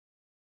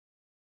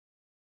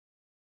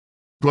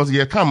because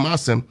here come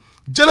Masen.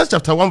 Genesis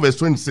chapter 1 verse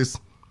 26.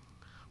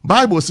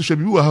 Bible says,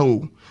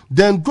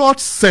 then God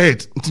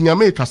said,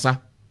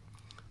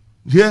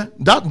 here,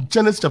 that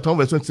Genesis chapter 1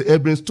 verse 26,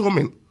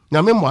 brainstorming.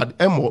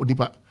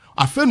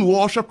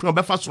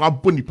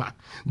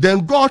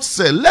 Then God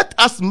said, let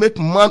us make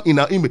man in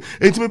our image.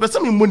 And me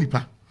person me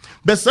monipa.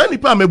 Besa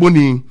nipa me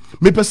boni.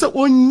 Me person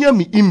onya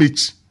me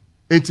image.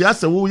 And ti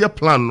ase wo ye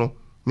plan no.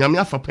 Nyame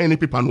afa pen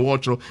paper no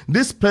watch.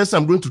 This person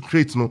I'm going to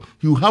create no.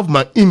 You have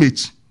my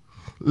image.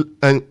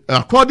 And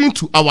according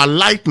to our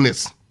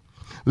likeness.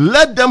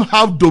 Let them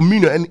have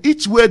dominion, and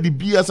each word the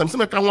beers. Some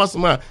can once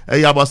more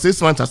about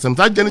 6 months. Some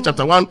Genesis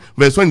chapter 1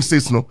 verse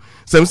 26. No,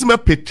 some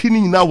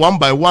pertaining now one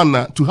by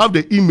one to have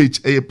the image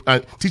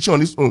teaching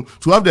on its own,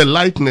 to have the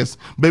likeness.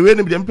 But when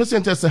the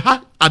person say,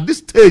 "Ha, at this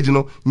stage, you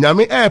know,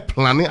 nyame air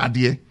planning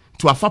idea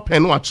to a far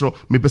pen watch.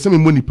 Me person me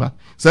monipa.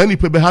 So any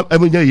people have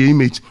your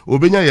image,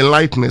 obenya your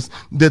likeness.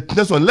 The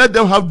next one, let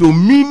them have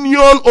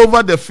dominion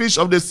over the fish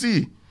of the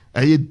sea.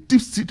 A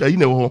deep sea, you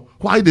know,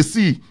 why the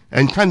sea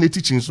and can they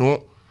teaching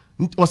so."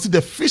 Was it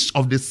the fish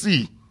of the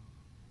sea?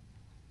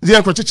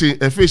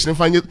 The fish and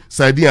find it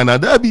sardine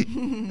and that be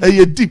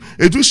a deep.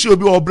 A do show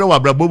be all brow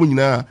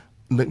brabomina.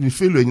 We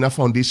fail in a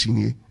foundation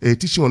here, a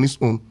teaching on its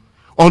own.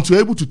 Until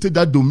able to take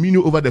that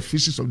dominion over the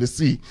fishes of the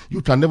sea,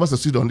 you can never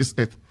succeed on this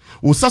earth.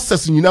 Well,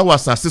 success in you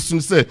was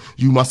assistant say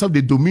you must have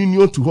the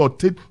dominion to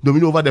take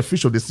dominion over the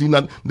fish of the sea,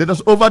 and let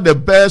us over the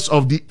birds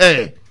of the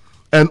air,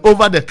 and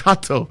over the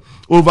cattle,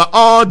 over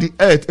all the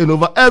earth, and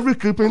over every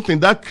creeping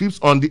thing that creeps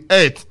on the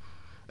earth.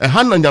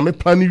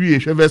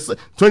 Verse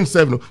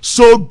 27.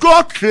 So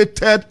God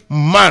created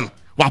man.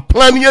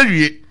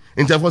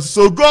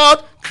 So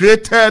God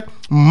created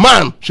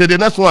man. The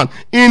next one.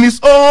 In his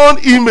own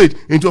image.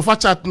 Into a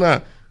chat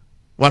now.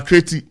 What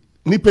created?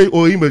 Nipe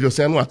o image of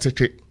saying what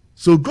take.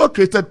 So God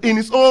created in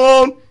his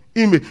own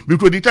image.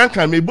 Because the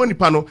can make boni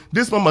pano.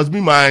 This one must be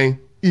my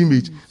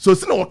image. So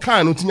it's not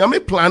kind of thing.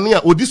 Planning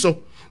odiso.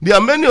 There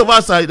are many of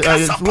us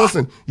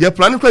listen. You're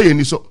planning for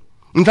you so.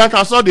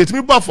 Nka saw the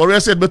me for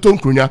reset beton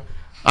kunya.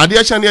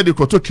 Adia chania de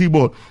koto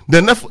keyboard. The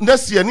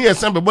next year near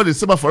some body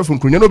saber for from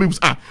kunya no be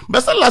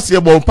best last year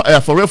for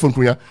from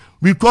kunya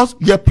because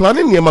you're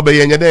planning near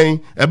mabayanya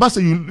day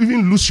say you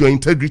even lose your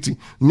integrity.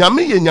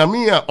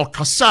 Nyame or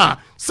kasa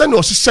send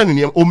your shishan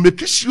him or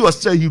make sure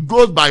say he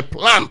goes by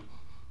plan.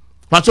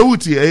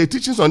 Pachawuti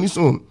teachings on his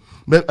own.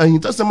 But he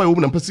tells somebody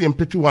woman and person and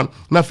pick one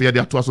not fear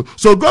their twasso.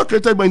 So God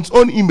created by his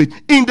own image.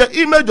 In the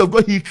image of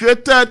God, he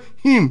created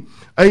him.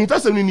 And he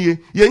tells him,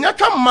 "Yenya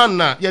come man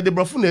na ya the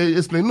brofune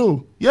explain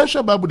no.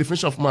 Yensha Bible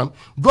definition of man.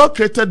 God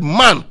created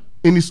man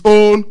in his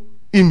own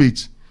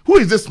image. Who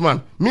is this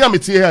man? Me am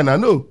here now.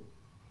 No.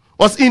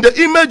 Was in the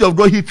image of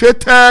God, he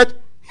created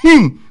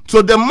him.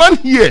 So the man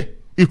here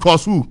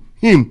equals who?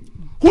 Him.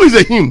 Who is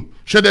a him?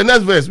 Share the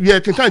next verse. We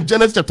can count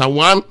Genesis chapter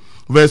 1,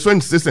 verse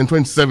 26 and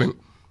 27.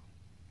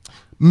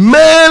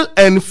 Male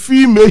and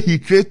female, he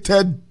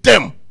created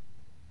them.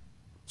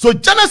 So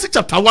Genesis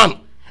chapter 1.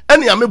 They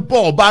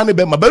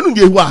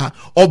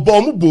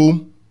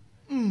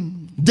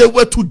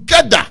were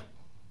together.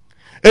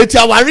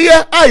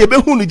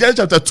 Genesis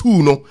chapter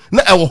 2 no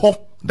na ewo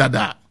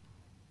dada.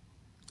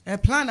 A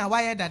plan a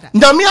wire dada.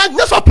 Nyame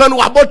just a plan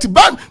about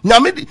ban.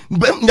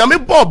 Nyame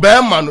bo be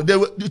man.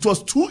 It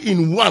was 2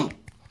 in 1.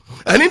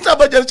 And in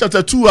Genesis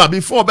chapter 2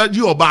 before but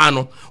you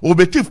obano or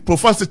be keep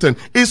profound Satan.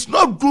 It's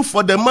not good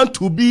for the man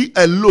to be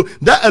alone.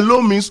 That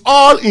alone means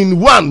all in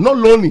one, not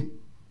lonely.